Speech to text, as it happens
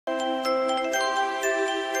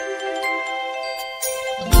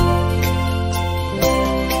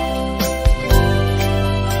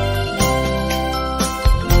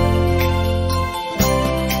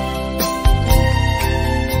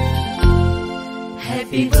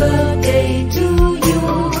Happy birthday to you.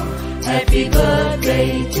 Happy birthday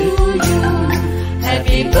to you.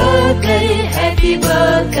 Happy birthday,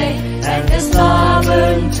 and the star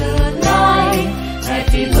burn tonight.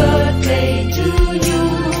 Happy birthday to you.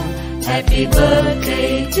 Happy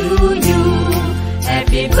birthday to you.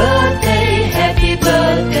 Happy birthday, happy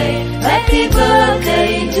birthday, happy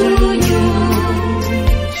birthday to you.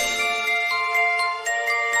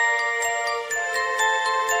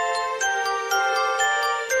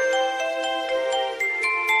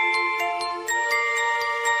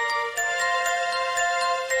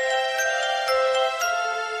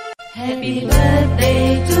 Happy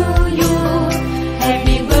birthday to you.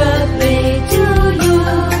 Happy birthday to you.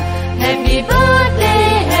 Happy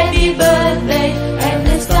birthday, and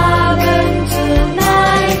the star burn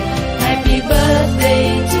tonight. Happy birthday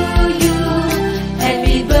to you.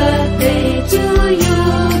 Happy birthday to you.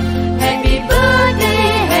 Happy birthday,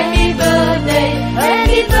 happy birthday,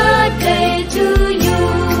 happy birthday to you.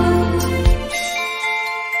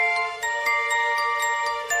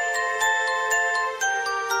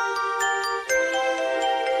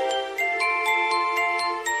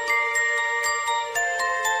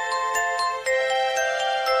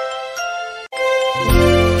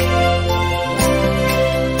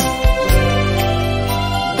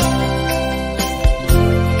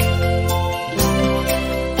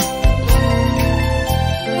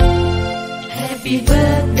 Happy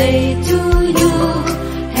birthday to you.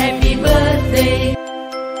 Happy birthday.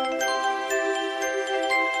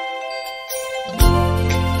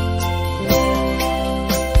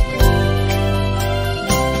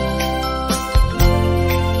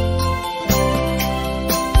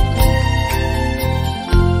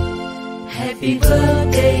 Happy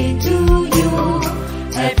birthday to you.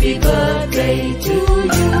 Happy birthday to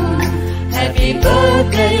you. Happy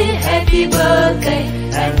birthday,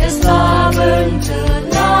 and the star burn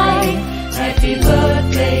tonight. Happy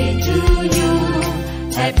birthday to you.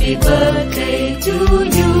 Happy birthday